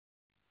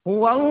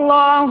هو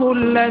الله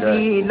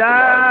الذي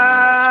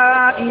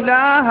لا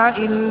إله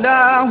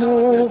إلا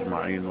هو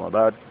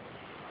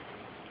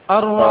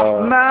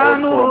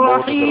الرحمن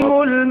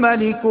الرحيم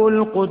الملك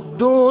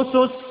القدوس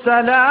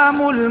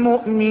السلام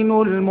المؤمن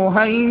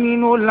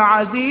المهيمن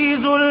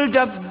العزيز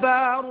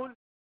الجبار.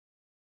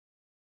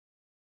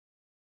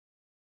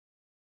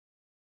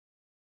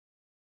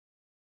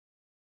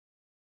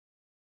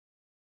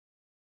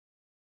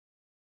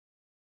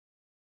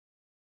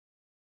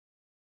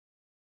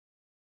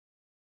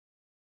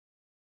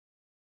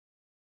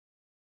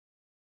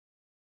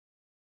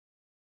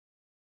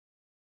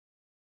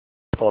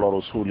 قال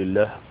رسول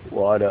الله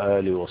وعلى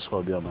آله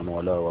وصحبه من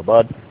والاه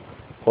وبعد.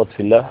 قد في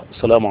الله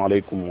السلام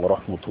عليكم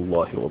ورحمة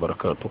الله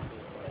وبركاته.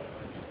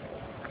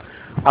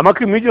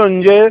 أماكن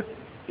ميجونجي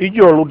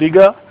إجولو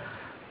ديغا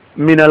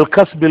من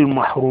الكسب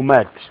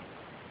المحرومات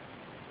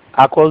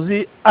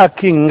أكوزي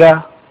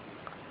أكينغا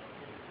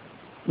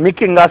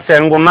ميكينغا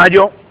سينغو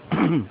ناجو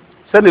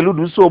سنلو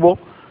دوسوبو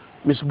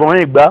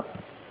مسبوعين إقبا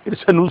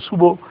إرسنو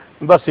سوبو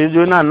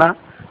مباسيجو نانا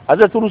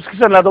أزا تروسكي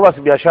سنة دوباس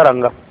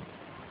بياشارنغا.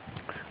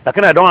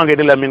 Lakini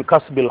adonga min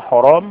kasbil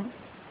haram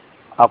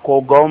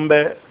ako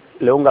gombe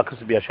leunga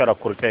kisi biashara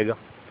kurtega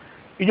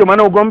ijo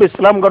mana ugombe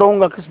islam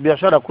garonga kisi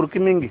biashara kurki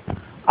mingi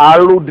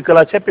alu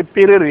dikala chepe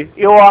piriri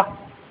iwa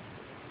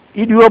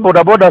idiyo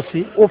boda boda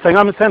si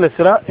ufenga misende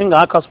sira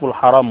inga kasbul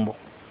harambo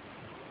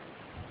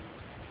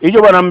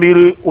ijo bana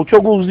mbiri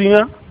uchogu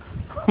uzinga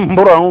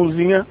mbura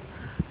uzinga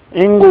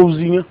ingo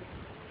uzinga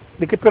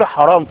dikipira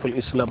haram fil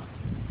islam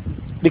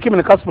diki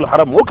min kasbul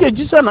haram okay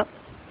jisana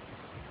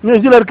New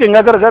Zealand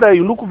ngagara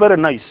you look very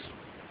nice.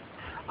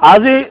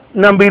 Azi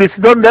nambiri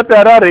sidon de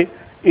perare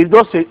is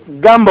just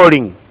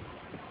gambling.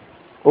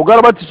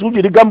 Ogaraba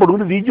tisuji di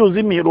gambling di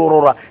jozi mi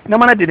rorora. Na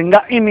mana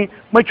dinga ini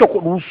machoko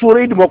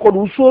usura idi moko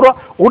usura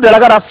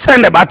udalagara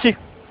sende bati.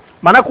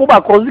 Mana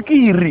kuba koziki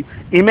iri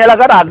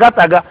imelagara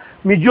agataga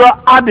mijua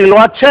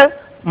adilwache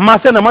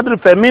masena madri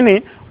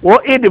femini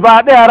wo idi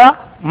ba dera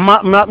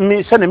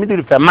mi sene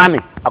midri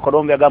femani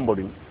akodombe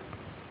gambling.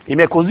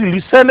 Imekozi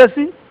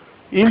lisendesi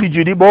ili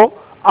judibo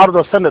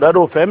ardo sende da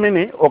do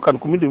femini o kan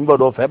kumidi mba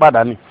do fe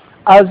badani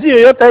aziyo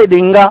yota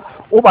idinga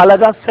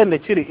ubalaga sende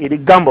chiri idi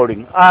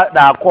gambling a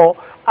da ko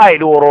a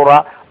idi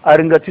orora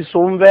aringati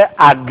somve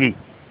agi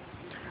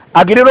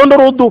rondo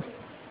rodo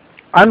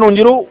anu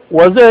njiro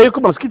waze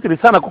yuko maskitiri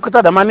sana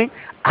kukata damani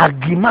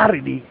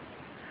agimari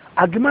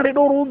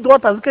do rodo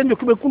atazikenjo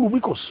kibe kulu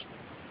bikos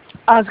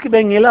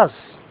azkibe ngilas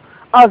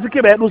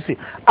azkibe dusi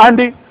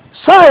andi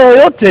saa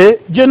yote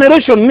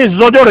generation ni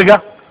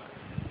zojorega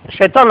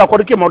Shaitan la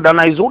kodike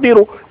modernize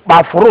udiro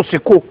ba forosi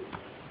ko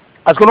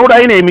askono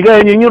da ine miga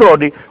yenyi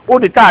rodi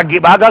odi tagi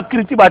baga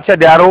kriti ba cha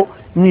daro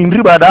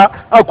nyindri bada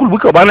akul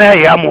buka bana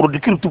ya moro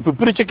dikirtu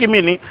pepere cheke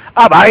mini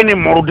aba ine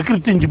moro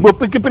dikirti njimbo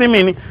pekepere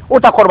mini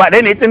ota korba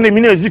de ne tenne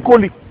mini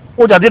zikoli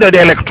o jadi de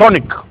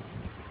electronic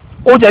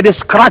o jadi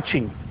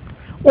scratching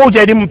o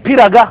jadi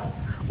mpiraga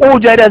o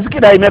jadi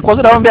azikida ime ko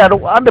zira mbe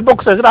ande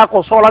boxes ra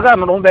ko sola ga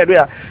no mbe do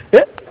ya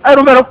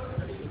ayo mbe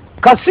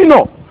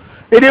casino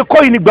ede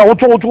koini gba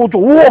woto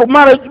wo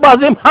mara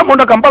baze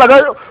hamonda kampala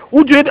ga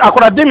uje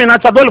akora demi na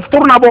chadol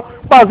futurna bo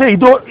baze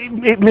ido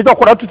mi do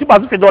akora tuti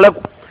baze fedole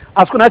ko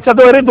asko na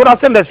chadol re do na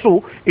sende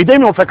su ide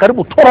mi ofe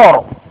karibu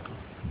tororo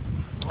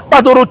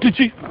badoro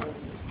tichi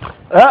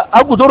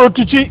agudoro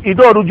tichi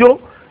ido rujo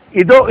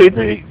ido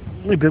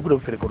mi be ko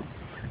fere ko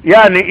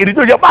yani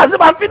irido ya baze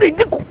ba fidi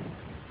diku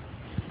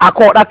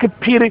akoda ke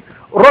piri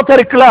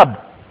Rotary Club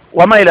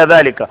wama ila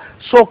dhalika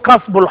so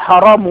kasbul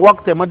haram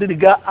wakati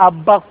madiriga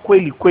abba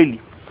kweli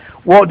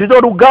wo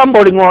didoru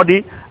gambling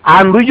ngodi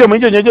andujo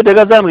mijo nyejo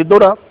dega zamri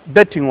dora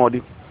betting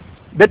ngodi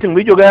betting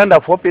mijo ganda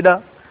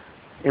fopida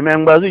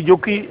imengbazi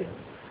joki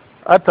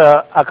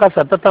ata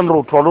akasa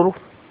tatanro toluru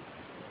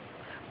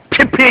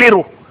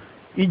pipiliru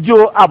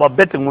ijo aba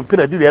betting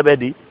mpira dili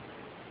abedi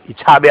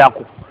ichabe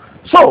ako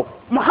so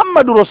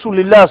Muhammadu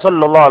Rasulullah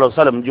sallallahu alaihi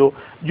wasallam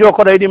jo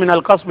ko daydi min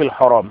al-kasb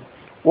al-haram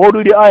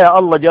wodu di aya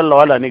Allah jalla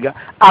wala niga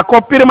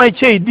akopir mai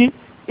cheidi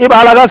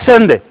ibalaga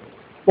sende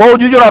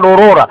wodu jura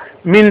dorora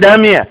min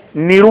damia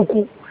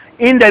niruku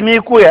inda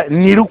miku ya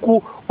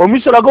niruku o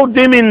misura go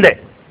deminde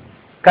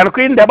kan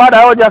ko inde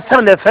bada oja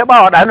sende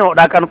feba wada no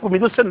da kan ko mi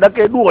do sende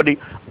ke duodi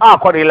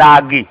ko di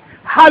lagi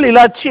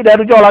halila ci da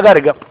du jola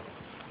gariga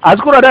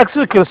azkura da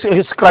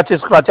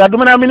scratch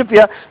adumana min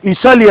fiya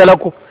isali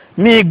yalako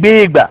mi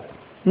gbegba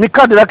mi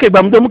kadra ke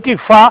bam do muki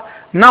fa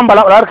namba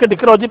la arke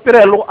dikroji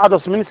pirelo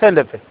ados min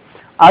sende fe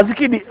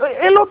azikidi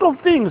a lot of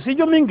things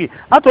ijo mingi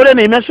atole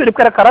ne imeshuri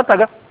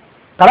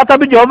karata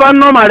bi jova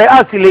no mare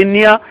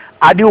asilenia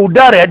adi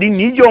udare adi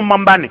nijo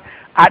mambane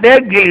ade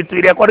gate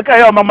ide ko ka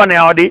yo mambane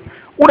odi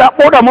uda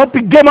boda mo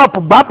pi game up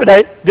bap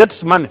dai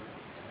gets money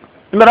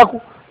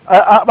imeraku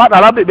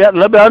bada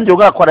labe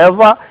anjoga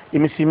koreva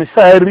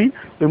imisimisari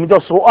imido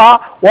so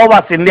wo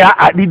wasindia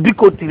adi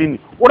dikotilini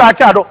uda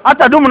chado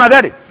ata dumu na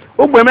gari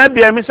ugbeme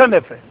bia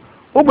misendefe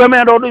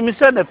ugbeme do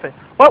misendefe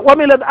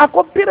wamile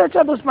akopira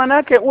cha dosmana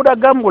yake uda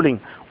gambling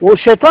wo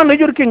shaitan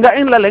lejur kinga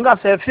inla lenga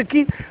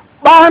sefiki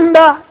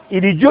banda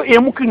idijo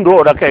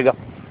emukindo da kega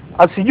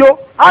asijo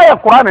aya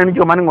qur'an ni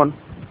jo maningon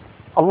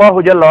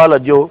allah jalla wala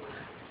jo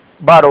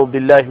baro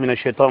billahi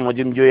minash shaitanir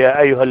rajim jo ya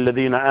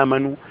ayyuhalladhina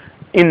amanu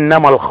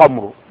innamal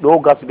khamru do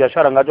gas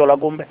biashara ngajo la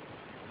gombe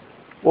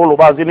olo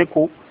bazini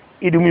ku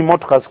idumi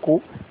motkas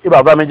ku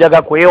ibaba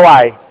mejaga ko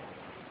ewae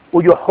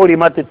ujo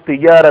hurimat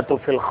at-tijaratu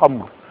fil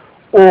khamr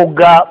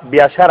oga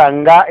biashara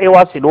nga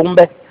ewa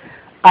silumbe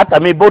ata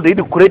mi bodo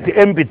idi kureti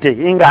embite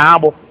inga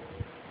abo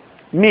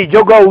mi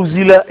joga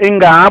uzila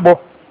inga abo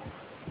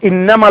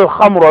innamal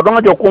khamru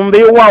donga jo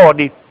kumbe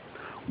wawodi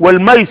wal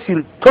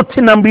maisir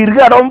totina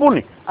mbirga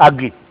dombuni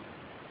agi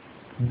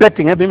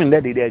betting ebe min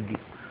dadi agi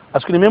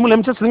askuni memu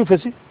lem sling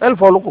fesi el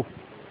foluko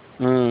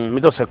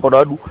mito se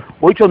kodadu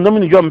o icho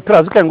ndomini jo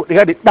mpira zikango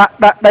digadi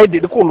da idi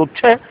ko lo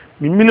che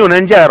mi million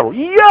enjaro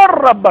ya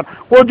rabban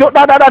o jo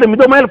da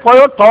mito mel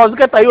foyo to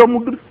zikata yo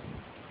mudu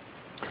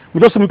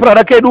mito simpira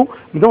da kedu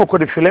mito ko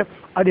de file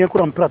adi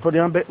ko mpira to de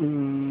ambe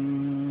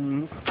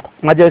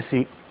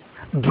majesi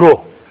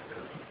draw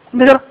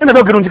ndera ina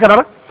do gerunji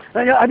kanara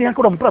adi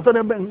ko mpira to de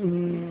ambe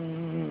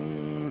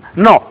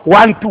no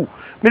 1-2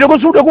 mito ko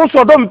sude ko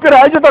so do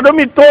mpira aje to do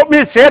mi to mi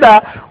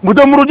seda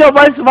mudo muruja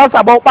vice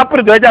versa ba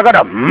papri do jaga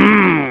da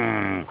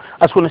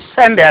askuni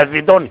sende a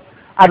vidoni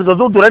ado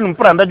do durani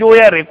mpira nda jo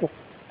yere ko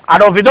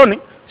ado vidoni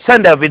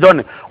sende a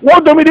vidoni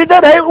wo do mi dida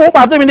dai o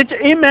ba do mi ni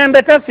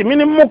imende tasi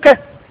mini muke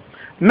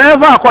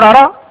meva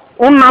korara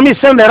unna mi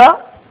sendera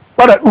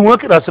para unwa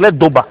kira sele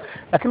doba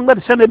lakini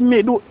ngadi sende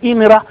mi do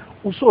inira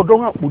uso do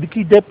nga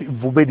budiki depi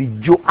vubedi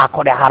jo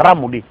akode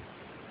haramu di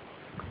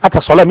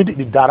ata sola mi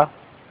di dara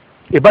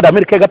ibada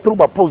amerika ga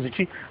turuba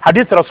posici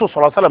hadith rasul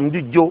sallallahu alaihi wasallam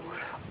di jo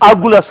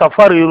agula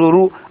safari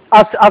ruru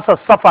asa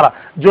safara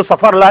jo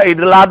safar la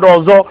idla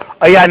dozo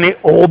yani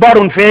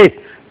ubarun fe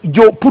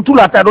jo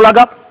putula ta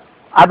dolaga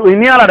ado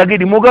iniala da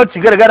gidi moga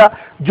cigara gada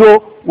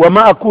jo wa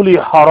maakuli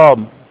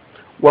haram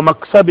wa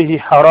maksabihi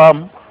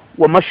haram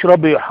wa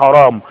mashrabi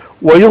haram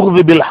wa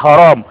yughdhi bil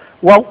haram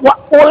wa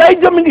ulai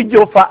jamini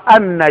jo fa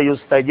anna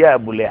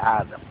yustajabu li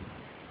hada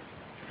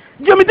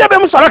jomi debe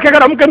musala ke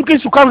gara mukam ki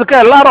sukan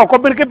ka lara ko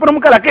ber ke per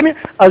mukala keni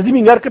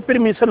azimi ngar ke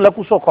permission la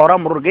ku so ko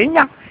ram ruga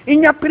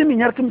inya permi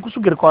nyar ke ku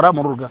sugir ko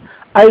ram ruga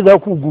aiza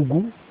ku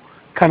gugu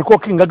kan ko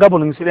kinga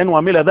gabon ngisiden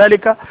wa mila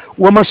dalika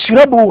wa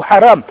mashrabu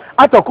haram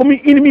atakum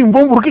inmi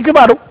mbombu ki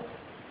bado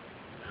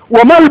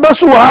wa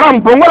malbasu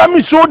haram bongola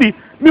mi sodi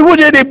mi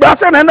huje de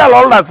basana na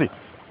lolasi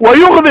wa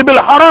yughdhi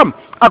bil haram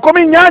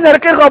akomi nyanya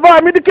ke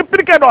gaba mi de ke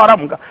do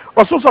haram ga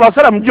rasul sallallahu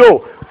alaihi wasallam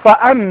jo fa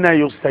anna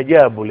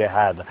yustajabu li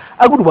hada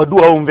agudu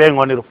badua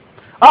umvengo niro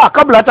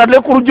kabla tadle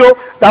kurjo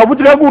da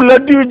butira gulla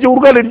di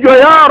jurgale jo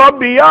ya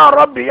rabbi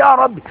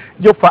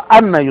jo fa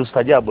anna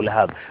yustajabu li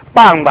hada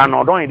banga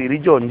no don di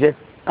rijonje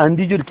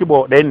andi jur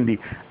kibo dendi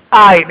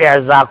ai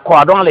de za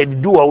ko don le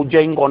duwa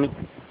uje ngoni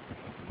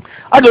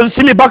ajo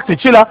simi bakti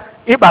chila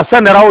iba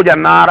sanera uja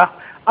nara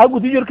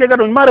agudu jur ke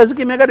gadon mara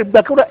ziki mega de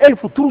bakura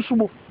elfu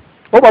turusubu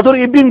o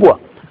batori ibingwa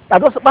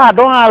ados ba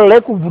don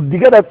ale ku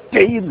budiga da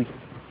teiri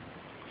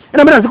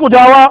ina mina siku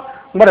jawa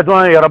ngada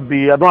don ya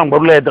rabbi ya don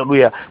ngbarule da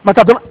duya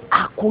mata don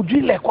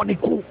akujile ko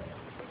diku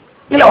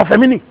ile o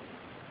femini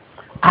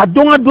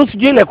adon ado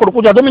sijile ko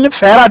ko jado mini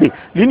feradi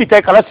lini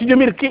tay kala sijo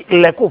mirki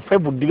ile ko fe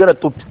budiga da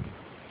tot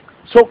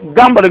so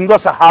gamba ndo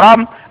sa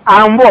haram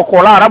ambo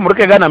ko la haram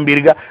rike gana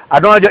mbiriga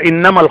adon ajo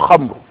innamal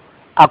khamru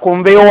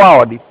akumbe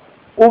wawadi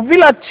o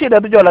vila chida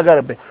do jola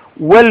garbe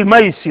wal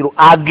maisiru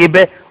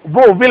agibe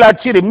bo vila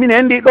chiri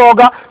mine ndi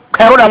doga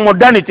kairoda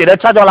modernity da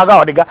chajo laga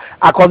wadiga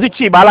akozi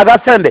chi balaga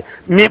sende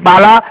mi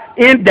bala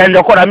in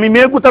dende ko da mi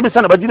meguta bi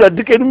sana bajira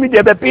dike mi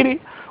de be piri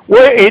wo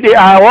ede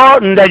awo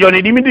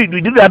ndajoni di mi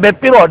di da be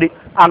piri odi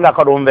anga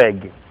ko do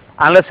mbegi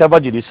anle se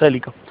bajiri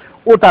salika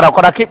o tara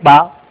ko da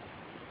kiba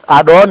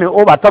adoni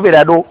o ba tobi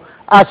da do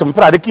asum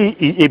tra diki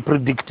e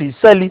predicti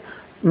sali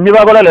mi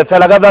ba gola le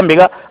fela ga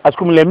zambiga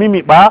askum le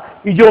mimi ba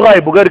ijoga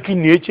e bugar ki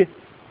nieche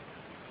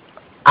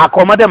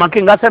akomade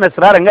makinga sene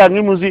sirare nga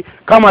ngimuzi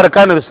kama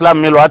rekana islam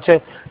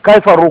milwache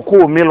kaifa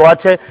ruku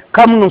milwache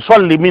kam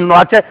nusalli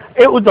milwache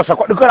udo sa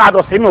ko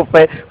ado sino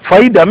fe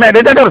faida me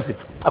de dersi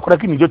akora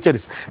kini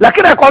jocheris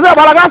lakini ko za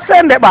balaga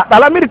sende ba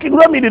dala mirki do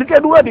mi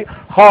dirke duwadi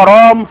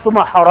haram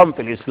thumma haram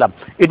fil islam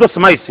ido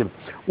smaisim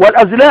wal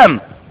azlam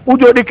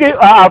ujo dike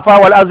afa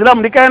wal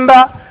azlam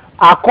dikenda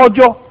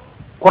akojo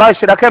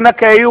quraish dakenda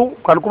kayu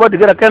kan kuba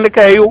digera kenda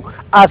kayu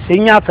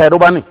asinya fa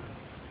rubani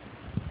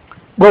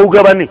bo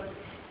ugabani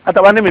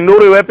ata bande min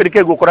noro we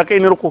perke go korake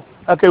inirko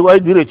akay way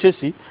dire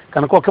chesi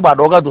kan ko ke ba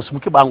doga dos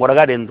muki ba ngora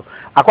ga dendo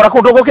akora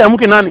ko dogo ke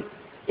muki nani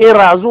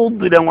irazu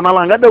de ngona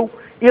langa daw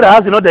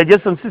irazi no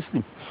digestion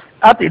system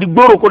ati di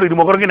goro ko di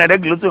mo korke na de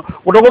gluto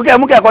dogo ke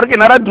muki akora ke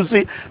nara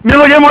dusi mi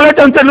lo je mo le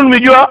tan tan mi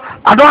jua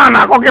ado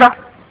ana ko kira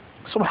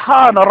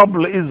subhana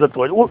rabbil izzati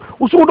wa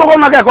usu dogo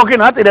na ke ko ke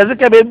na ati de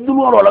zike be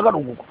dulu ro laga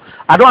dogo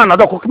ado ana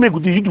do ko ke me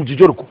gudu yidu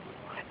jijorko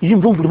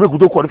yimvu me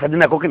gudu ko fa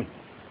dina ko ke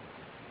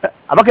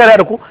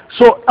abakere ko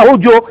so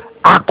awjo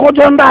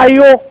akojo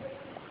ndayo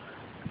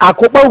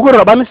akoba ugoro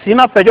rabani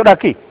sina fejo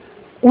daki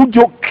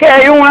ujo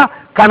keywa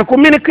kan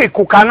communicate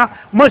ko kanga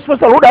mo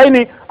special uda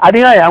ini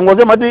adinga ya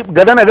ngoze madi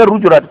gadana ga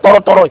rujura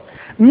toro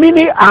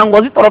mini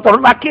angozi toro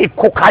na ki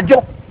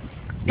kokajo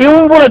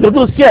iwumbula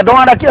do si adon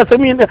ada ki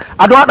asemine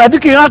adon ada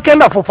diki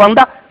yakenda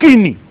fufanda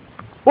kini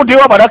udi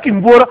wa badaki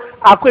mbora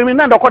akwemi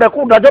nando ko de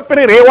ku dajo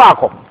perere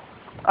wako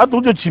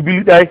atujo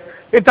chibili dai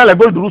etala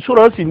gol duru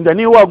sura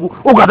sindani wagu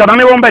ugada na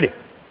ne wombede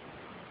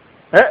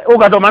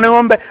ugada mane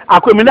wombe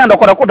akwemi nando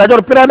ko de ku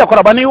dajo perere ko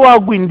bani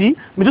wagu indi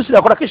midusi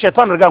da ko ki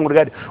shaitan riga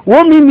ngurgadi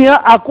wo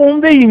minia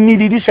akombe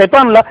inidi di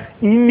shaitan la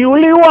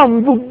iniuli wa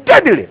mbu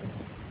dadile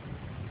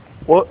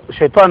o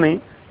shaitani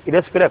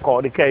ide spire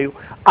ko de kayu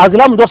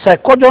azlam do se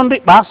ko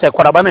jondi ba se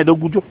ko bana do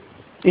gujo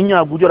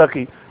inya gujo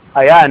raki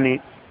ayani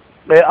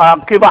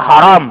kiba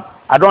haram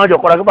adon ajo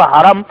ko kiba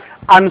haram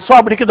an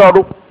sabri ki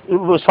do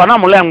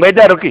sonam lengba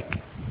de roki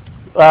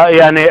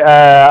yani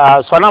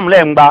sonam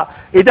lengba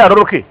ide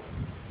roki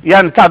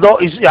yan tado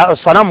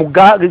sonam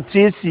ga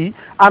tisi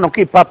ano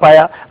ki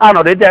papaya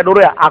ano de do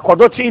ya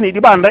akodo chini di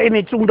banda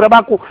ini chundra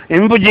baku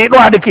imbuji do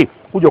adiki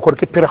ujo ko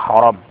ki pir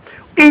haram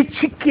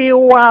ichike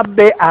wa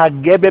be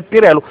agebe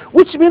pirelo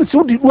which means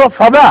udi do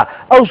faba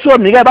au so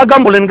mi ga ba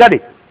gambulen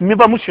gade mi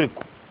ba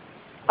mushriku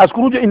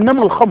askurujo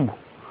innamal khamr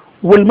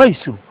wal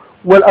maisir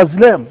wal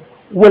azlam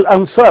wal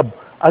ansab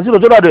azilo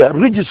jodo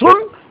rijsun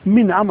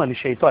min amali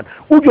shaytan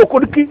ujo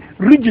kodki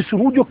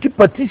rijsun ujo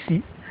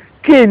kipatisi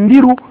ke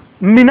ndiru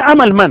min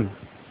amal man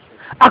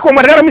ako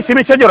magara mi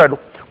sime chajorado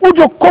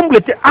ujo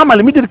complete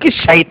amal mi dirki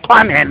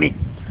shaytan yani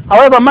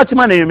however much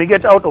money you may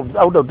get out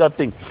of that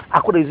thing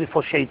ako is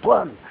for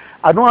shaytan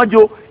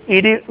anuajo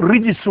ili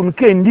rijisun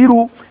ke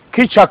ndiru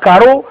ki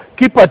chakaro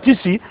ki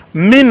patisi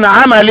min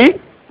amali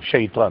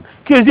shaitan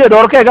kizi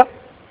dorkega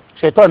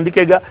shaitan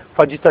dikega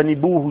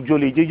fajtanibuhu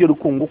joli jejeru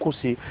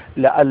kungukusi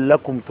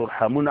la'allakum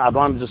turhamun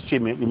adwan just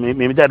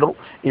me dado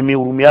imi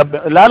urumia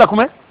la'allakum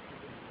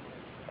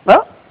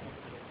ha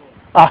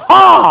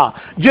aha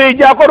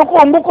jeja ko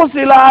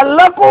kungukusi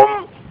la'allakum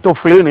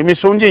tufilini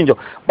misonjinjo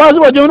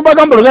bazu wajoni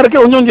bagambalo garke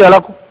onjonje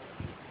alako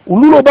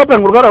ululo baba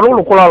ngurgara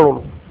rolo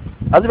kolalo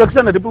azibe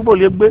kisana dipubo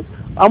liegbe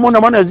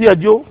amona mana zia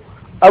jo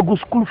agu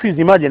school fees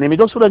imagine mi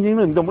do sura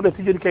nyino ndo muda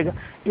tijeri kega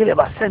ile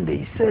ba sende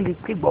iseli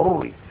ki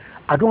boruri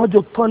adon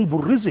jo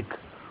talbu rizq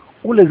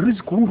ule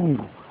rizq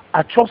urundu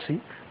achosi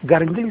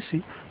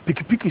garinglisi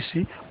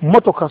pikipiki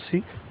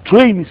motokasi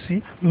train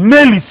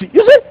melisi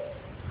you see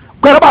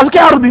kwa ba zike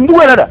arudi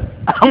nduwe nada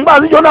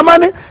ambazi jona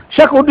mane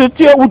shaka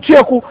utie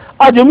uchieku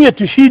ajemie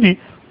tishidi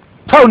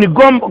tauni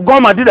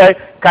goma didai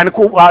kan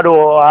ku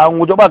ado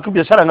ngujoba ku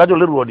biashara ngajo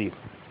lerodi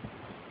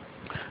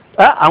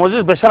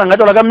angozi biashara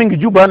ngajo laga mingi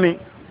jubani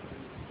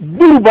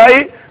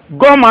dubai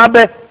goma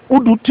be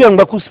udu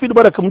tiangba ku speed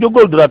baraka mjo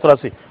gold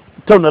ratrase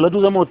tauna la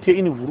duza mo tie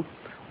ini vuru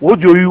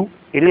wojoyu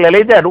iri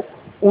lele dado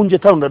unje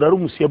tauna daru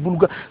musia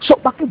bulga so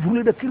baki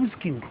vuru da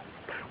kiriskindu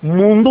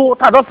mundo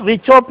ta do fi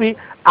chopi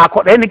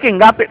akode ni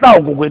kingape da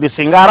ogugwe de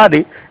singara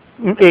de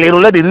lero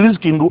la de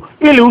riskindu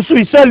ili usu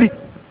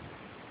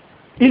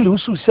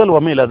isali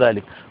wa mela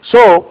dhalik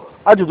so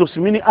ajudo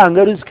simini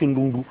anga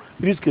riskindu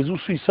riske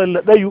usu isali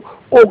dayu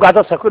o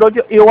gata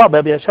sakiroje ewa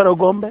ba biashara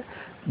gombe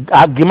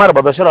agimar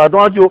ba biashara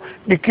adojo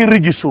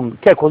dikirijisun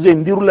ke ko ze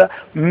ndirula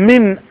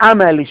min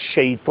amali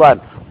shaytan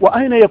wa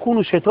aina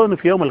yakunu shaytanu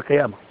fi yawm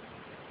al-qiyamah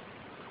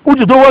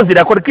ujudo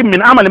wazira ko kim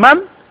min amali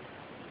man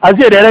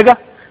aziya da rega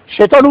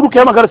shaytanu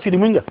ruke magara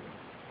siliminga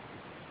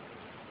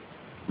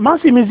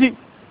masi mizi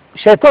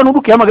shaytanu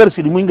ruke magara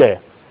siliminga ya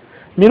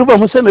miruba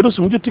museme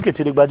rusu mju ticket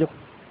de bajo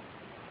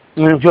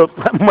njo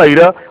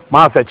maira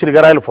ma fa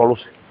chirgara el follows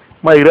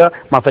maira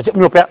ma fa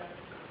nyopa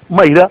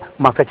maira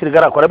ma fa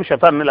chirgara ko rabi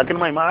shaytan ne lakin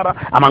mai mara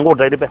amango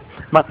dai de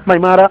mai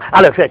mara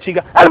ala fa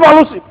chiga al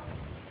follows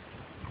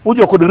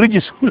ujo ko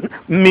rijis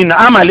min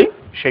amali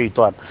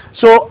shaytan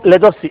so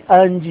let us see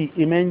anji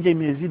imenje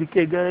mezidi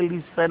ke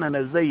gali sana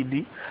na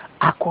zaidi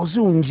akozi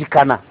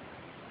unjikana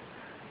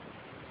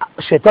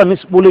shaytan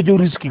nisbole jo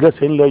riski ga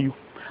sen layu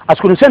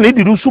askuni sen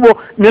idi rusubo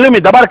mele me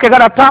dabar ke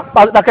gara ta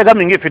da ke ga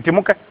mingi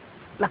fitimuka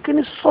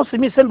lakini sosi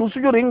mi sen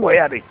rusujo ringo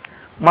yare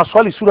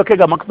maswali sura ke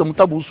ga makda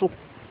mutabuso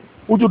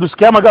ujudu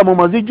skiyama ga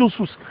mumazi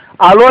jusus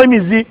alo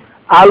mizi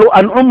alo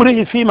an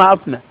umrihi fima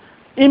afna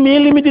imi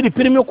limidi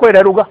pirimi ko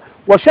daruga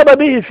wa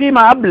shababihi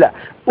fima abla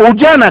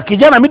ujana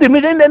kijana midi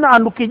na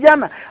andu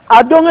kijana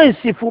adonga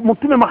isifu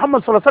mtume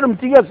Muhammad sallallahu alaihi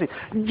wasallam tigasi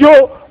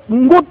jo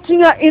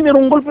ngotinga ini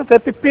rungol pe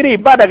pipiri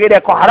ibada gede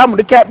ko haram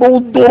de ke bo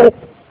do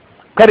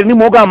kare ni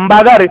moga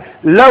mbagare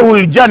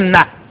lahul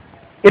janna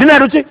irina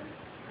ruti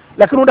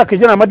lakini uda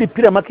kijana madi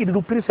pira makidi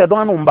du pira don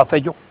anu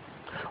mbafejo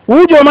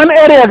ujo man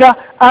area ga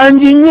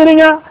anji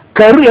nyiringa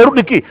karu ya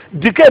rudiki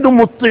dike du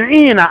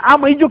mutiina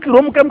ama ijo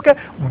kirom kamke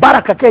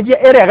baraka keje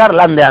area gar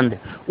lande ande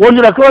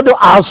wonjura ko do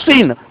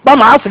asin ba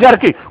ma asgar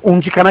ki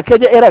unjikana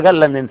keje area gar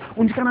lande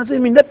unjikana se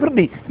min da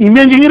pirdi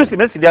imenji nyiri se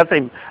mesi dia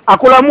sai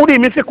akula mudi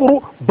mi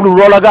fikuru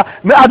blulaga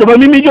me adaba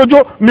mi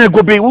jojo me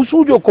gobe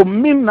usujo ko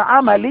min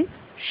amali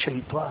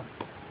shaytan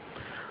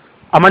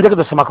amanje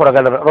ko sama ko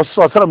ragal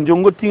rasul sallam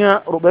jongo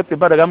tinga robe pe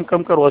bada gam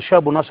kam kar wa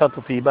shabu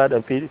nasatu fi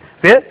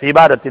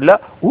ibadatillah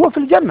huwa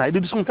fil janna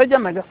idu sun ta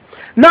janna ga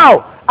now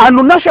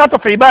anu nashata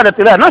fi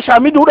ibadatillah nasha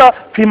midura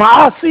fi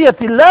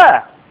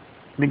ma'asiyatillah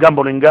mi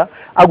gambolinga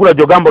agula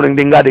jo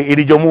gambolinga de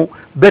idi jomu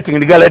betting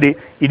digala de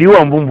idi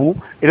wambumbu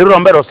idi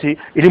romberosi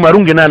idi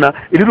marungi nana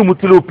idi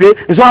mutilupe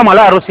izo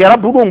amala rosi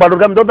arabu do ngalo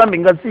gam do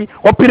dambingasi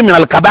o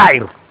criminal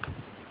kabair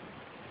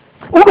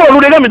ugo lu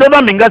de gam do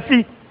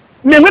dambingasi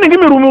me ngani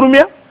ngimi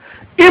rumurumia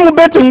imu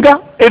bettinga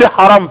idi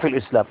haram fil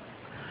islam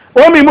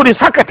o mi mudi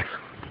sakat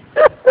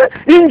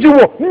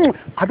injuwo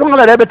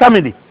adonga la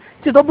betamidi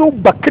ti do bu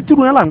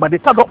baketiru yala ngba de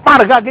ta do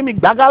parga gemi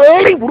gbaga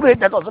liburu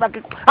de to sura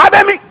ki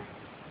abemi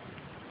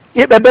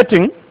e be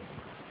betting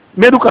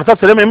medu karta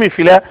sere me mi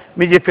fila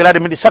mi je fila de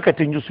mi di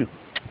sakati njusu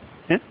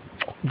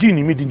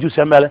jini mi di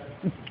njusu amale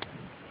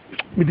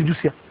mi di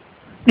njusu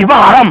iba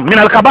haram min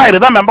al kabair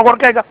da me bagor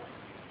kega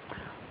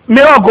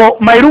me ogo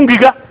mairungi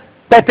ga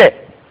pete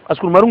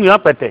askul marungi ya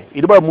pete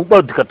iba mu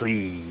ba dikato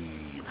yi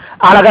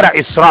ala gara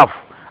israf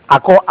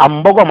ako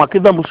ambogo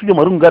makida musujo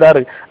marungi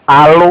gara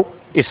alo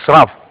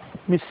israf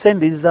mi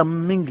sende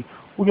zamingi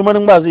ujo manu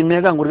mbazi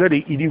mega ngurga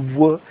de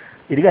idivo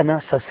idiga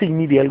na sasi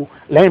ni delu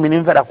la mi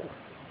nin fada ko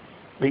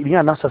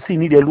idiga na sasi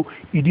ni delu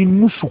idi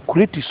nusu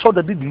kreti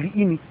soda de dili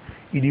ini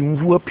idi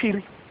mvua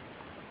piri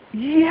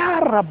ya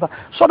raba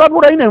soda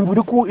bura ina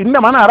mvudi ko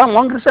inna mana ara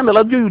ngri sende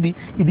la joyudi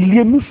idi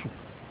lie nusu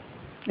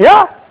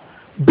ya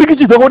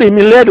bigiji de gode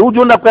mi lede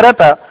ujo na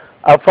perata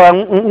afa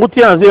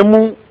nguti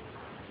anzemu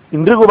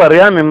indrego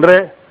barian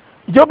ndre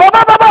jo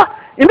baba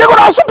indego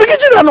na so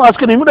bigiji no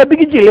askeni mu da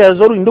bigiji le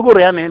zoru indego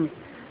riane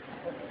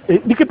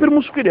dike per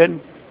musuki den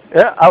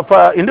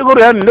afa indego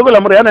riane indego la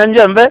riane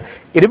njambe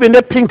iri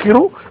binde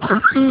pinkiru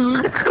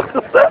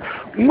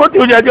ngoti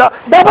ujaja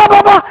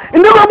baba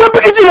indego ba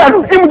bigiji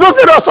no imu do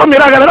se so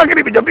miraga la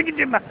kiri bijo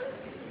bigiji na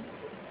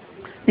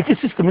iki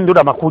system ndo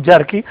da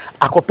makujarki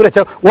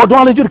akoperate wo do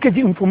ale jurke ji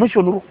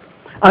information ru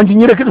anji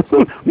nyere ke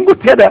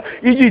ngoti da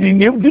iji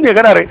ni dunia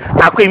garare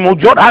akoy mo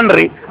jod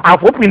andre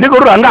afo indego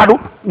ru angadu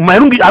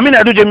mayungi amina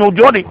adu je mo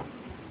jodi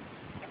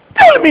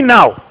tell me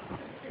now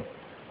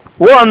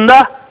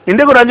wanda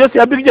indego ranjo si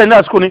abigi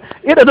janda skuni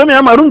ida do mi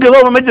amarunge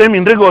go meje mi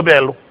ndego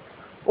belo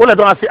ola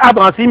do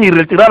asi mi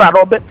retirara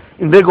robe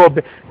ndego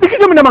be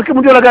dikike mi na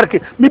makimu jola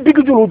garke mi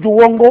bigi jolo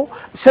juwongo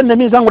senne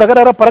mi zangu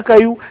ragara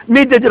parakayu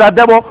mi dejira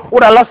dabo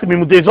ora lasi mi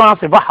mudezo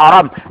se va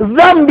haram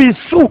zambi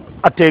su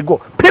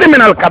atego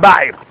criminal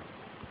kabair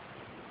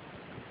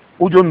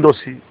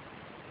ujondosi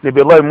ne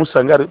belay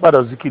musa ngari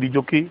bada zikiri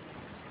joki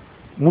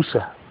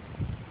musa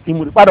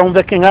imuri bada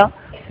unve kinga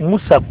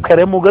musa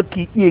karemo ga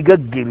ki iga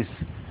giris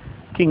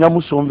kinga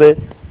musa unve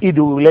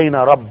idu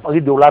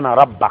lana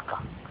rabbaka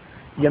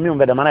yami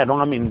unve da mana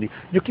don amindi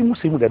joki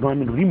musa imu da don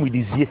amindi rimu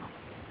dizie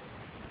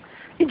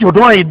ijo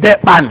don ide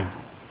pan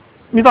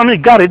mi don mi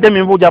gare de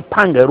mi boja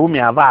panga rumi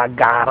ava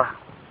gara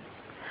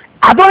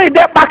adon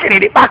ide pakiri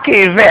di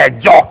pakeve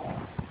jo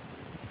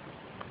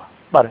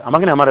bare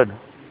amagina marado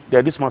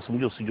ya this man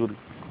sumujo sujuri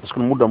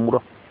askun muda mura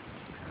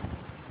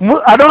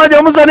adon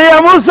aje musa ne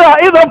ya musa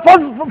idan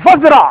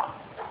fazra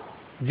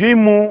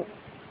jimu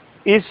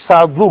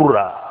isa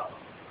dhurra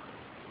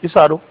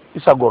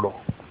isa godo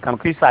kan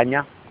ko isa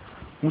nya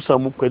musa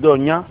mu pedo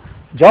nya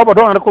jawaba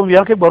don an ko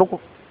wiya ke baruko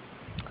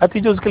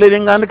ati jos kele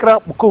ngani kra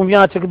ko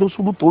wiya ce do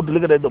sudu to de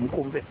lega dum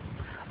ko be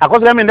akos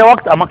ga men de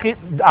waqt amaki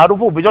adu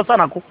fu bijo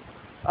sana ko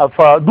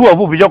afa duwa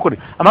fu bijo ko de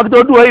amaki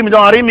to duwa yi mi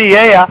don ari mi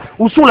yeya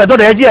usula do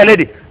de yaji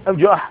alede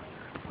jo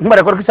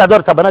ngare ko kisa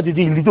dor tabana di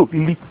lido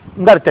ili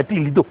ngare tati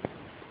lido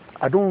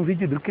adon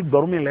vidi del ke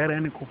dormi lere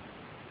ne ko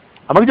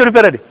amaki jo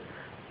ripere de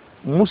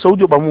musa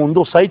ujo ba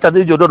mundo saita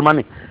de jo dor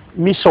mani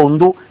mi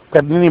sondo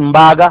per ni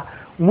mbaga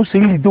musa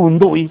lido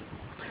ndo yi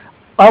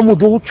amu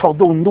do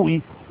chodo ndo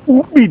yi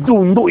ubi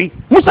do ndo yi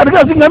musa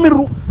diga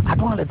zingamiru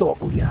adon le do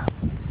ya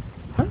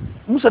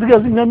musa diga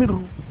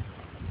zingamiru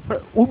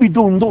ubi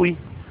do ndo yi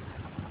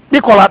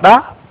nikola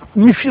da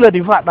mi fila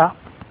di vada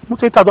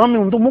musa ita do mi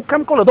ndo mu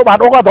kam ko le do ba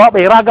do ga do ba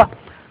iraga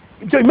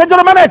jo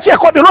imagine mana ci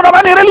ko de no da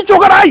mani reli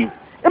chogarai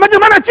imagine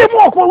mana ci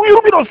mo ko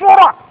wiru bi do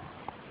sora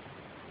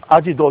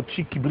aji do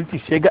ci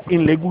kibriti sega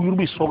in legu wiru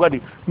bi soga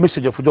di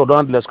message fu do do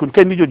andles kun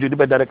ken ni jo di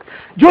be direct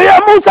jo ya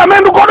musa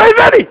men ko do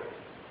iveri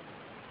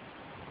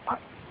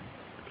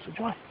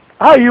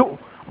ayo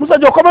musa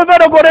jo ko be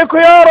vero gore ko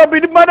ya rabbi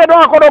di made do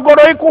ko do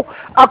goro iku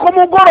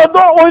akomu goro do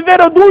o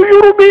vero du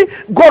wiru bi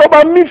goro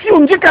ba mi fi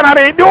unji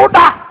kanare do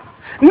da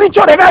ni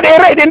cho de ga de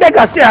re de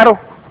ndega siaro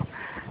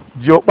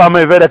jo ba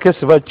me vere ke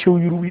se va chiu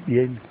yuru di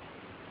en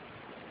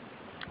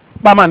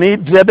ba mani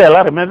drebe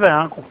la re me ve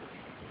anko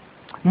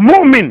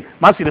mu'min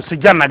masire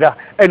sujana ga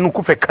enu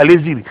ku fe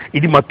kaleziri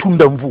idi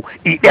matunda mvu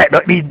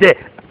ide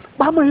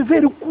ba me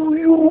vere ku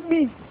yuru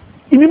bi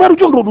ini maru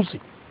jondo dusi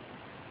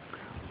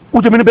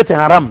uje mini bete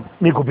haram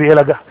mi ko be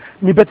laga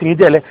mi bete ni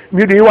dele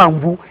mi do wa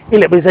mvu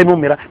ile be sai no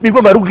mira mi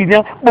ko maru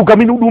ginya bu ga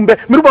mi nudu mbe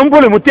mi ba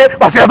mbole mute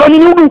ba se do ni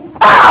nudu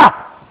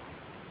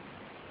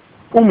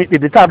umi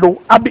de tado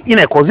abi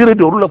ina ko zire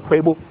de rula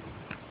kwebo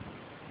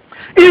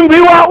imbi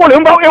wa ole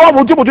mba ewa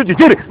butu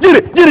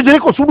jire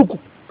ko suduku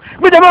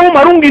mi de ba mu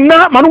marungi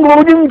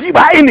ro jinji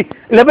ba ini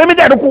le be mi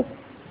de duku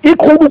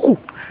iko duku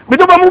mi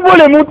do ba mu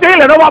bole mu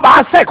tele no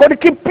ba se ko di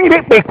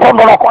pire be ko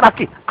no ko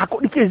daki ako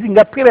di ke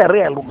zinga pire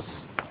real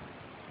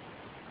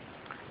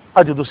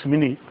aje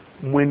dosimini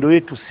mwendo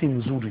yetu si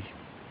mzuri,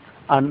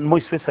 and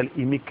more especially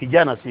imi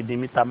kijana si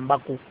dimi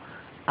tambaku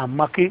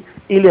amake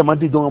ile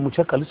amadi donga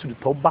muchaka lisu di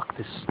to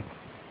baktis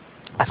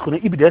askone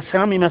ibide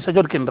sana mi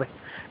message kendre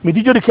mi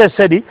di jodi ke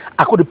sedi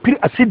akode pire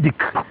acidic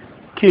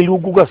ke lu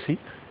gugasi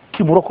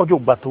ki mu roko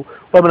jog bato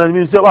wa bana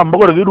mi se wa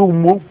mbago de du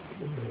mo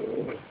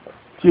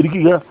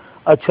ciriki ga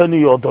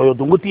achani yodo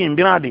ngoti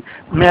imbinadi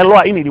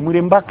melo ini di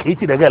murimba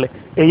kiti dagale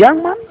a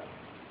young man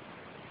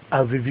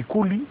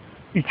avevikuli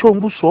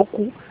ichombu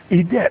soku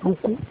ide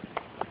duku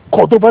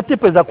kodo bate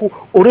pezaku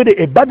already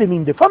a burden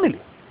in the family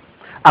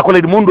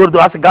akole di mundo do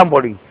as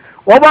gambling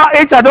oba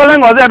echa do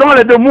lengo ze do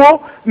le de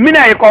mo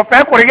mina e ko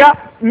fe kuriga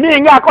mi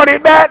nga ko di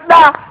be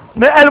da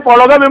me el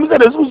pologa me mse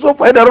de suso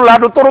fa de la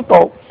do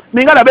toroto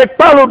mi nga da be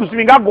palo du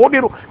mi nga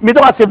godiru mi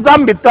to ase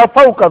zambi ta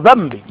fauka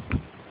zambi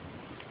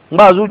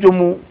mbazu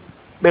jomu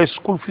be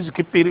school fees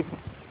ki piri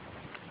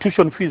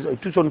tuition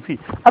fee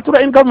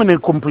atura in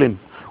government complain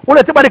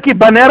wala te bare ki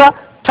banera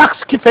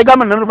tax ki fe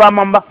government no ba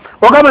mamba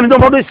o government do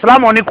modo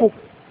islam oniku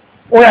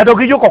o ya do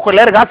ki joko ko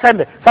ler ga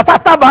sende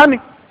sapata bani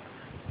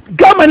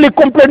government le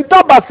complain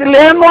to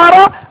basile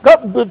noara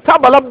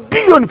tabala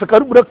billion fe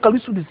karu bura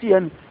kalisu di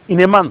CN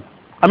in a month,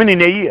 I mean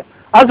in a year,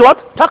 as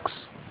what tax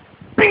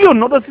billion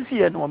no do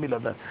CN o mila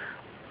da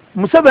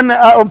Museveni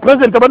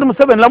president abadu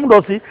Museveni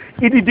lamudosi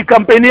idi di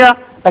campaignia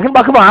lakini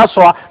bakaba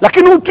haswa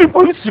lakini utu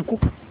polisi ku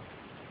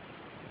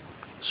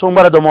so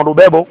mbara do modo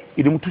bebo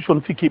idi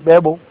mutushon fiki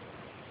bebo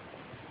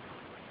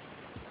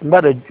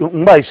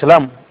mba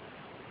islam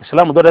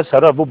do da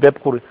sara bu beb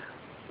kuri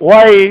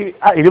why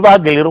idi ba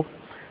gelero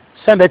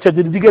sende che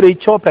di digere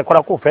chope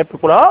kora ko fe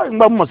kula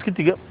mba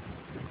moskiti ga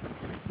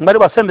mbari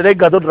ba sende de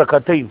gado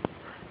rakatain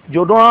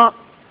jodo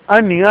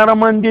ani ara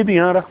mande bi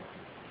ara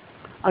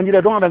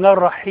anjira don da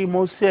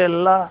rahimu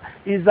sella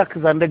izak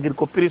zande gir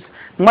ko pris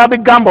mabe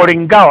gambore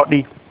ngao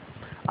di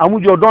amu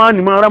jodo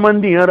ani mara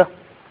mandi ara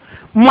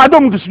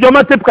madom du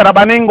joma tep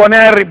karabane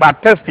ngone riba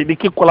test di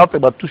ki kola fe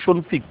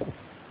batushon fiku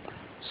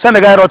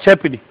senegal ro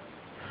chepidi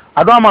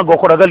ado ama go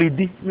ko daga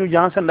lidi ñu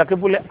jansen da ke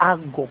bule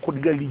ago ko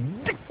daga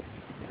lidi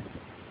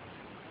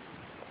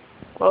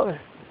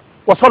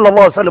wa sallallahu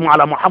alaihi wasallam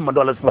ala muhammad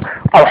wa alihi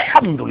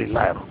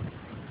alhamdulillah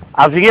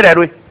azigira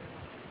rwe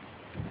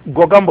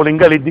gogambo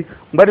lingalidi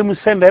mbari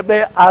musende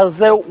be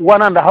aze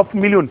 1.5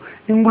 million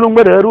ingulo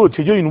ngere ro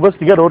chejo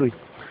university ga rori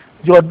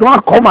jo don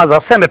koma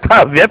za sende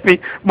ta vp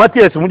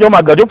matias mujo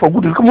magajo for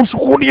good ko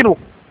musukudiro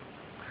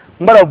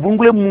mbara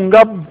bungule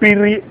munga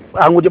biri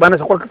anguje bana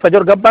sa ko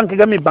fajor ga bank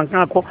ga mi bank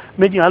ko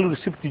meji halu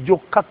receipt jo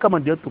kakama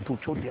de to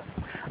chodia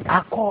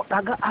ako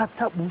daga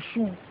ata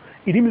busu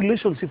idi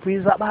relationship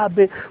iza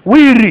babe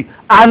wiri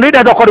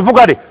anida do ko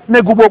fugade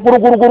ne gubo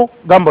guru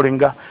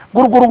gamboringa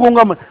guru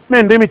ngam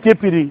me ndemi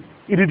tepiri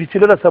idi di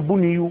chilera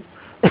sabuni yu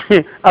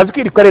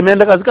aziki di kare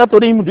menda azika to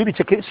ni mudi di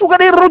cheke suga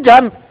de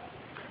rojan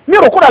mi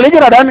ro kura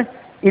lejera dane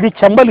idi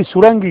chambali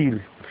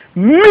surangiri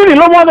mini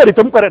lo mo ngari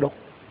tom kare do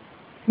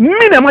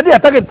mine madi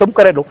atake tom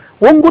kare do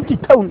wonguti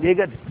town de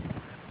gade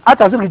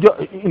ata zirgi jo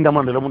inda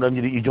manda lo mo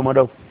danjiri ijo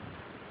madaw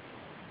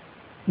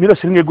mi ro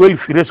siringe goyi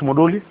fires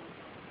modoli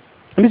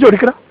ndi jo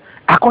dikra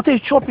akote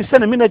chopi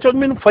sene mine cho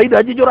min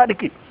faida ji jora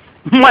diki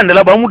manda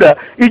la bamuda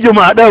ijo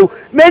ma daw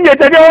menje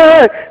taje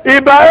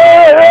iba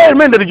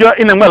mende jo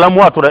ina ngala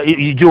mu atura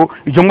ijo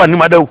ngani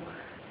ma daw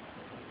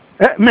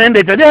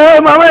mende taje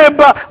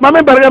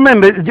mama barga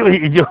mende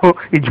ijo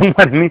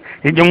ngani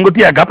ijo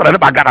ngoti aga para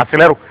ba gara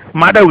selero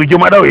ma daw ijo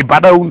ma daw iba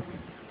daw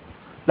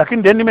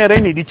lakini dendi me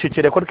reni di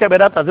cecere ko ke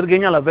beda ta zirge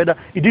nyala veda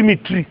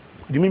idimitri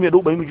dimi me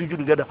do bayinu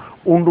juju gada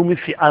ondo mi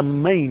fi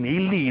amain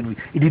iliri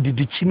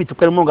idi chimi to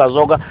kalmo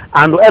gazoga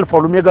ando el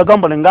folu me ga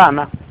gambale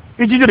ngana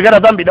ijiju gada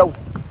zambi daw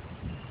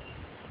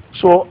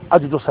so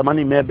ajudo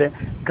samani mebe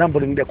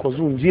gambling de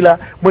kozunjila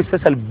mo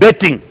special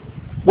betting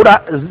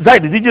buda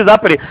zaidi diji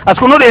zapere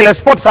askono de le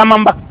sport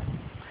samamba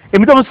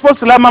emito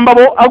sport la mamba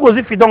bo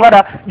agozi fi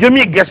dongada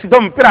jomi gesi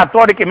dom pira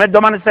tore ke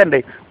meddo man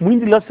sende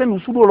muindi la sen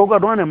usudo loga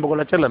do ne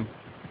mbogola chelan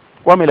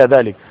wa mila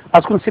dalik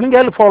askon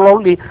siningel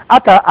fololi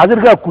ata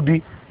azirga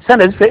kudi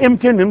sende fe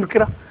MTN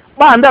nimkira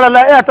ba andala la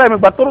ya time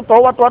batoro to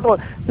wato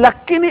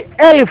lakini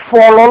e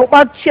fololo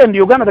ba chendi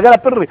Uganda daga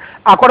perri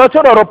akoda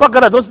chodo Europa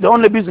gada those the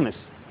only business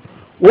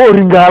wo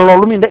ringa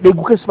lolu mi de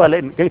gukes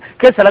balen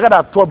ke sala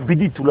gada to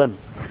bidi tulan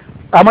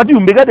amadi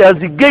umbega de as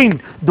gain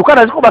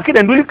dukana ziko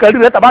bakide nduli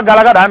kalire taba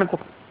galaga da anko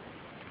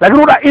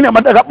lakini uda ina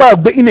madaga ba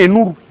be ina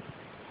nuru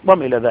ba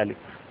mele dali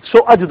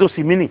so ajudo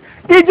simini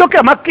ijo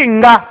ke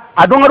makinga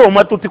adonga ro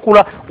matuti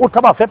kula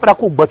utaba fepra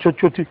ku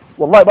bachochoti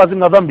wallahi bazi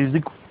ngadhambi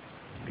ziko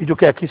ijo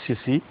ke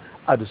akisisi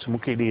adu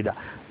sumuke dida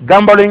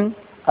gambling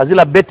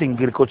azila betting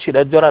girko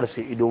chida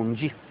jorarsi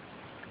idonji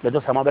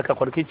ledo sama beka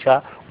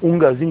korkicha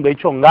unga zinga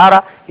icho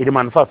ngara idi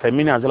manfa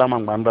femini azila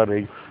mangbanda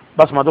reyo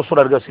bas ma do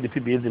sura daga sidi fi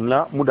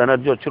biiznillah mudana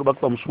jo chirba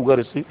ko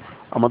musugarisi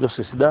amado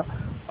sisida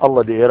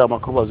Allah de era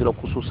makaba azila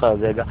kususa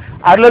zega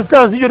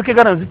arlastan zijur ke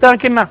ganan zitan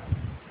kinna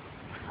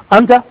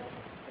anta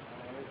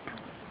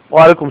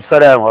wa alaikum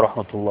assalam wa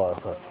rahmatullahi wa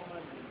barakatuh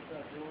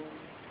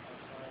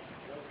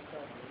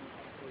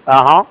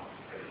aha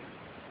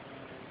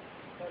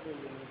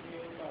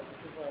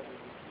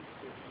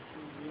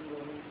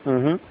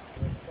Mhm.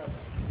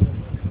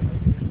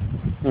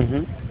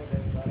 Mhm.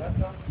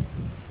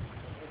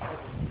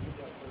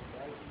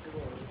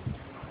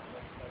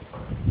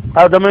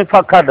 Ada men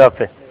fakada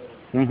fe.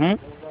 Mhm.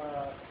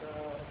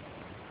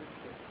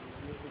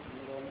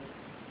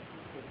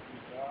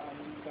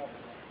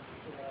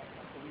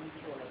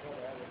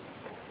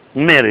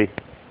 Mary.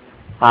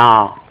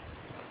 Ah.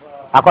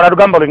 Akora do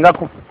gambo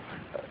ngaku.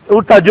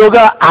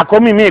 Utajoga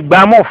akomi mi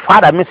gba mo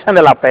fada mi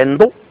sende la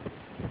pendo.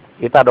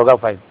 Ita doga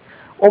fine.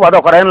 O ba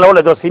do kora en lawo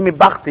le do simi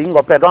back thing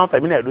go pe don fe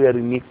mi na do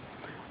eri ni.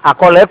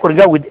 Akola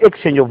ekoriga with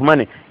exchange of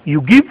money.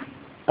 You give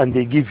and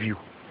they give you.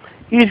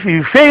 If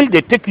you fail,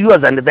 they take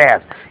yours and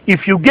theirs.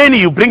 If you gain,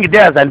 you bring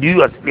theirs and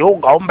yours. They all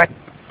go back.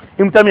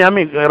 Imtami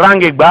ami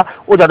range gba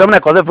o da domina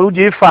ko ze fe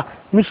uji fa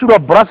misura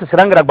brass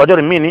range gba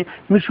jori mini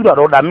misura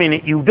roda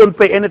mini you don't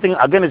pay anything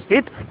against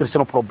it, there's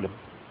no problem.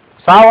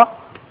 Sawa?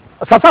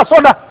 Sasa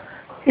soda.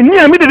 Ini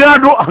ami de na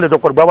do ande to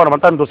ko gba wana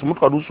matan do sumut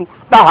ko dusu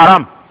da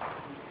haram.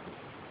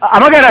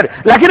 Amagera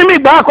lakini mi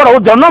gba ko ro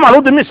jo normal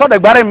o de mi soda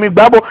gbare mi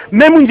gba bo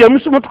memu nje mi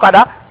sumut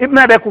kada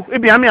ibna de ku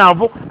ibi ami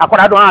anvu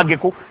akora do age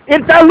ku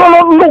ita lo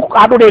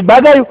ado de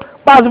gba ga yu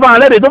pass ba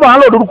le de to ba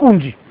lo do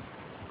kunji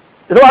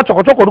do wa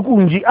choko do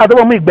kunji ado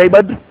ba mi gba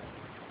ibadu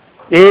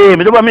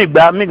mi do ba mi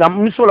gba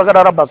mi so la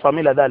kada rabba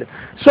famila dale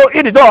so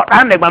idi do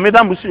ande gba mi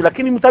da musu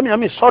lakini mutami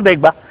ami soda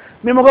gba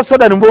mi mo ko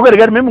soda ni mbo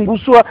gere mi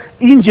ngusua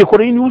inje ko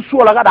ni usu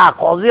la kada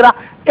kozira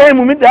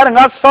mu mi da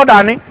nga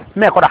soda ni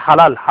me ko da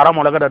halal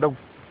haram la kada do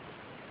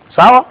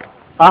sawa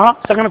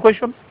second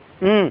question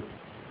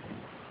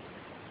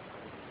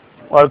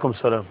wa alaikum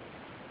salam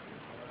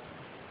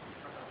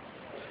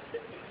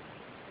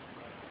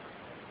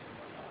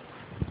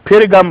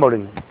peri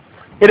gambling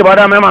idi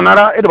bada me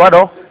manara idi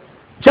bado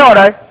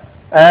chawdai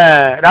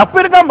da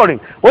peri gambling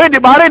o idi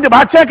bare idi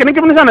ba check ni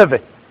kimni sanefe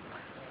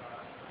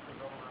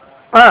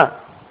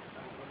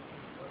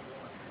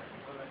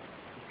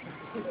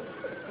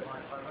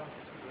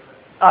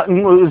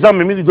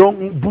zammi mi do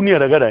buniya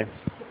daga dai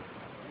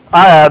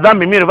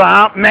zammi mi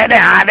ba me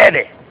de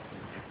de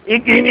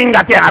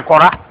ingati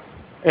akora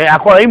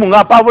akora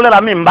imunga pavule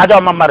la mi mbaja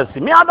wa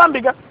mamarisi mi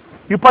adambiga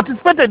you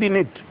participated in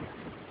it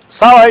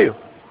sawa hiyo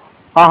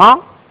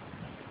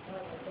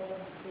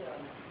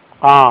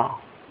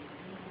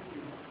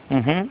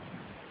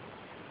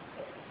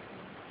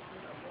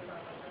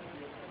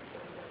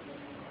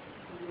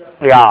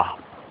yeah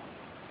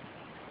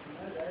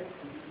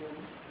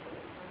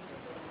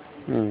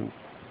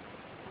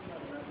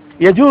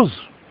yajuz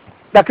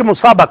daki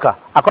musabaka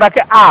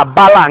akorake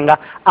balanga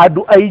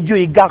adu aijo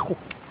igaku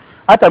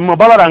hata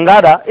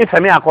mbalaranga da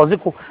ifemi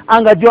akoziku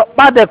angajo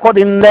bade ko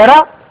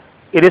ndera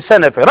iri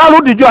senefe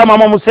ralu dijo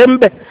amama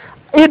musembe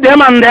ide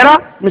mandera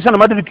misana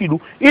madikidu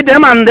ide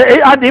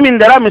mande adi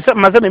mindera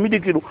misana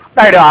midikidu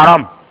daire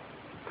haram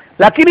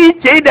lakini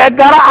cheide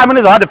gara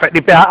amini za de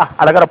dipe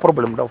ala gara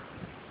problem daw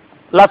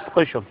last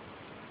question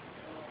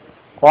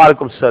wa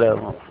alaikum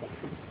salam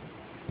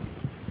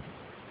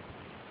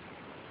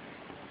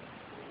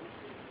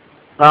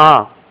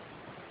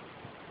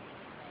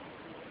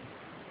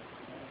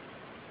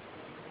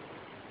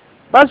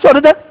That's what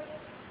it is.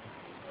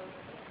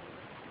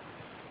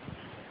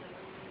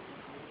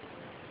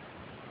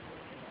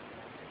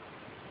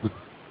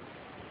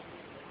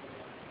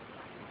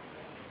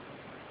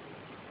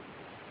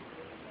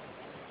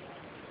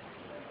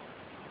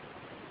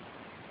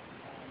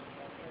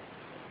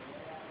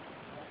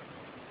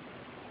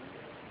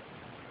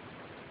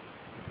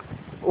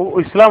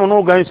 Islam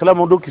no ga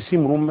Islam do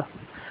kisim rumba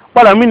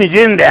wala mini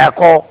jende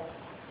ako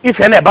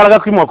ife ne balaga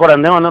kimo ko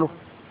ran ne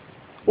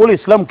ol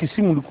Islam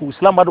kisim ku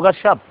Islam adu ga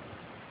sharp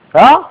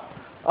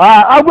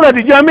agura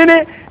di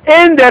jamini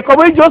ende ko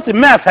be just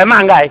me fe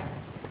mangai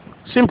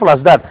simple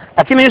as that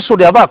lakini isu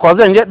de aba ko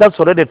zenje that's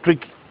already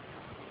trick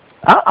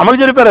amal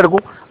jeri pere ko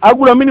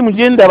agura mini mu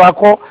jende ba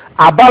ko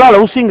abala la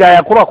usinga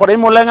ya ko ko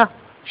mo lenga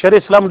shari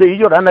Islam de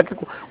ijo dan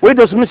ko we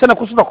do misana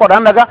kusuda ko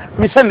dan daga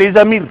misana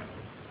izamir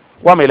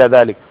wa ma ila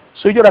dhalik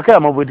so ijo da kai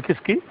ma bo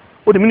dikiski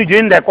o de mini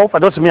jende ko fa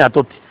do simi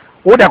atoti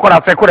o de ko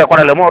ra fe ko de ko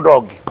le mo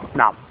dog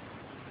naam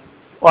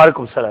wa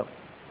alaikum salam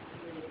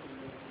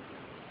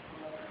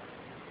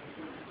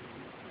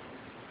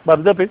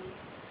babdape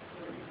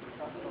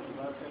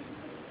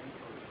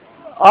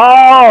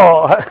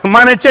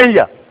money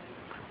changer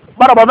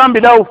bara badan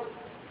bidaw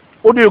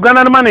o de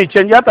Uganda money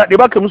changer ta de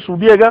ba kem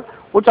Saudiya ga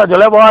o cha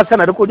jale ba wa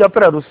sana de ko ja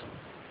perus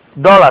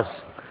dollars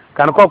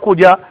kan ko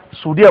kuja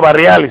Saudiya ba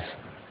reals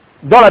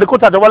dollar de ko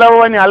ta wala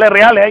wani ale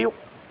real ayo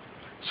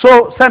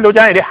so sendo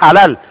jani de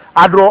halal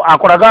adro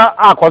akoraga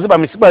akozi ba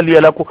misiba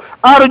liela ko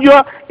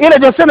arjo ile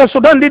je sene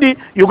Sudan didi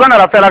Uganda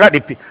la fela ga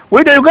dipi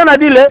we de Uganda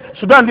dile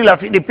Sudan dila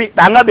fi dipi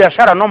danga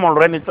biashara normal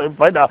reni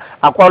faida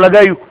akola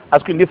ga yu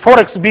askin di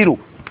forex bureau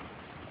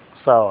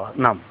sawa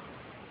nam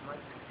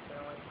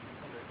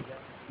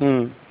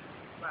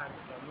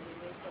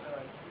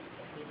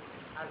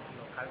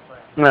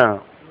na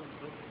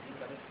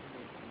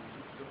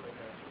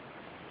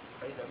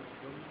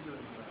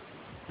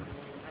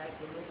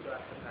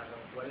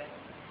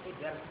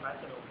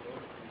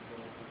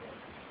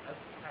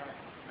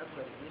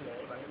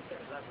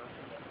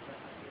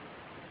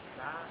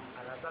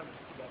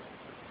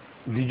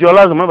Dijo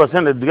lazima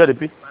basende diga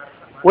depi.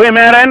 We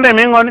merende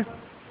mingoni.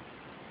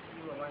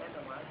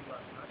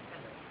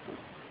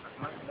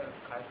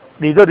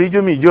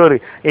 Dijo mi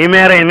jori.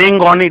 Imere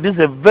mingoni. This is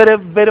a very,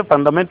 very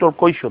fundamental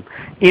question.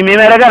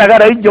 Imere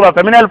gara ijo ba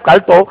feminine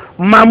kalto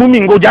mamu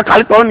mingo ja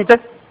kalto ni te.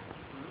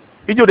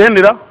 Ijo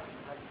dendira.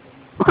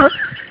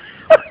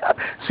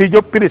 Si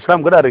jo pir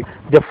Islam gadari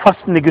the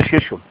first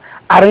negotiation.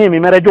 Are mi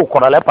mere jo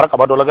korale para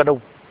kabado laga daw.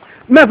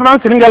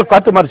 Maintenant Sénégal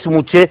Fatima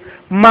Simuche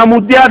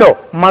Mamudiado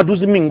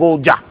Maduzi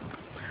Mingoja.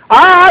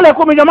 Ah, le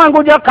comme jamaa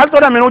ngoja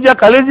kaltora menoja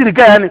kalezi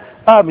rikayani.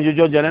 Ah,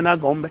 mijojo jana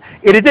gombe.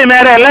 Irite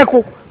mere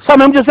leko. Sa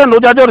même je sendo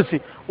ja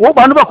jorsi. Wo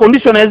bandu ba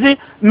condition ezi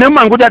même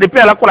ngoja de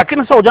pela ko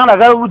lakini sa ujana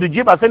daga du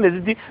jiba sende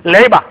ezi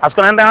leba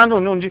askana ndanga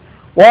nunji.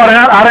 Wo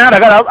ara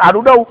daga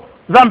adudo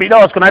zambi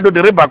da askana do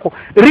de riba ko.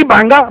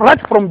 Ribanga right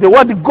from the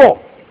word go.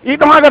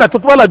 Ika magara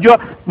tutwala jua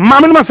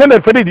mamin masende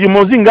fedi di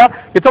mozinga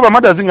itaba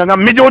mada zinga nga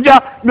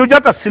mijoja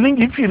ta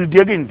silingi firi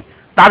diagindi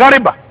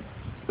tagariba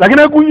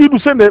lakini kunyi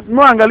dusende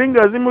no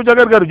angalinga zimu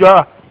jagar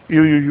jua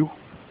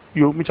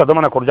yo mi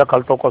chadama na korja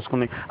kalto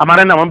koskuni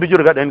amara na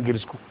mambijure ga den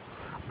girisku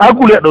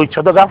agule do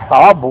chadaga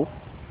sawabu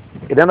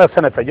idan da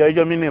sana ta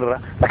jojo minira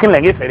lakini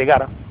lengi fere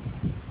gara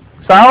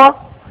sawa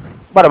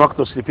bara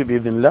makto slipi bi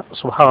idhnillah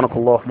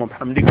subhanakallahumma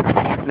bihamdika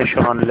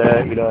nashhadu an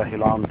la ilaha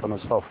illa anta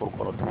nastaghfiruka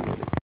wa natubu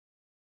ilayk.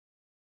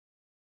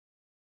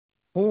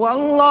 هو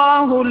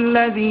الله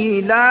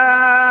الذي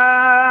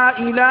لا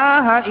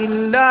إله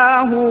إلا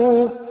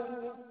هو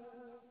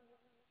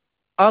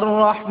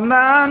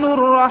الرحمن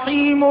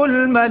الرحيم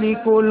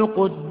الملك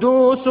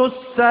القدوس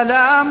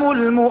السلام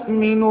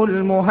المؤمن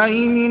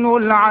المهيمن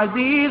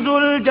العزيز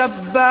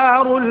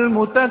الجبار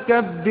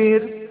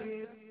المتكبر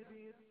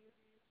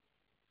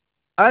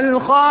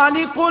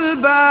الخالق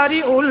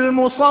البارئ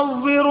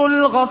المصور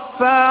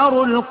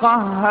الغفار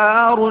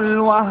القهار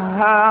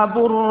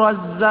الوهاب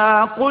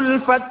الرزاق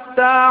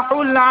الفتاح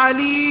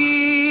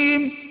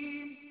العليم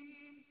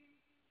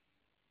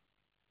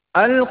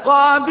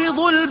القابض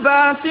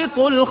الباسط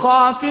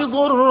الخافض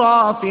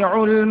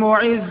الرافع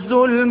المعز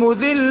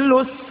المذل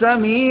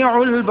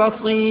السميع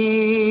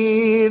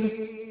البصير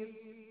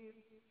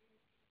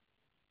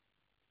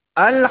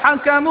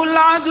الحكم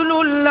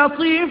العدل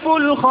اللطيف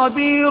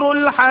الخبير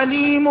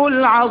الحليم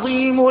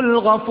العظيم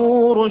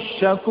الغفور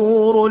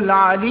الشكور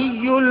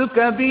العلي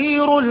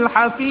الكبير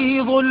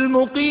الحفيظ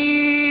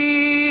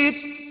المقيت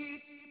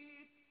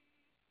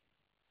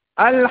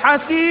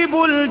الحسيب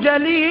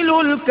الجليل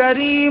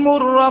الكريم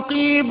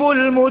الرقيب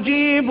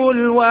المجيب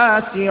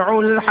الواسع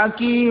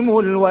الحكيم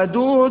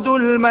الودود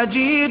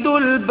المجيد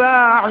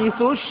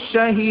الباعث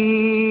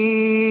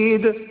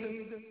الشهيد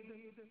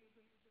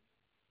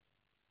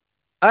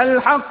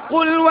الحق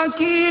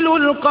الوكيل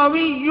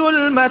القوي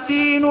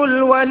المتين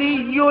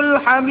الولي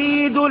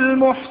الحميد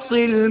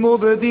المحصي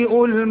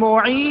المبدئ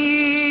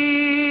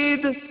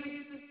المعيد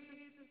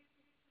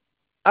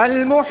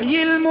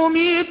المحيي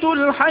المميت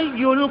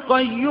الحي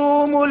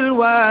القيوم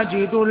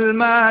الواجد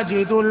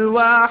الماجد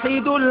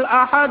الواحد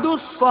الأحد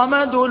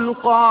الصمد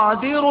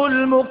القادر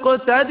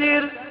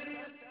المقتدر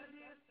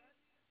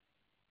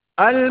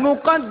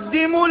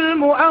المقدم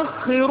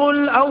المؤخر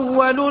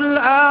الأول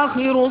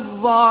الآخر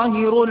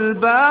الظاهر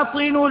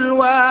الباطن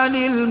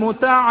الوالي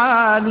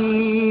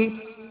المتعالي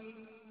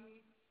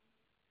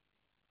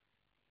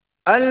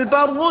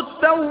البر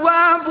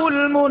التواب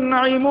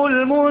المنعم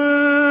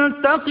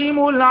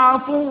المنتقم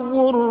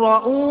العفو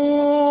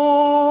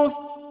الرؤوف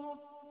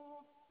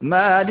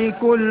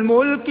مالك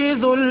الملك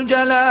ذو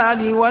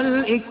الجلال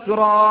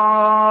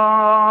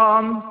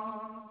والإكرام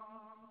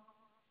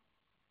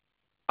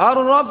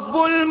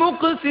الرب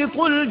المقسط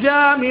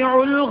الجامع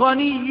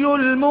الغني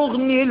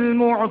المغني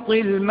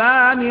المعطي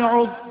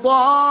المانع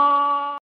الضار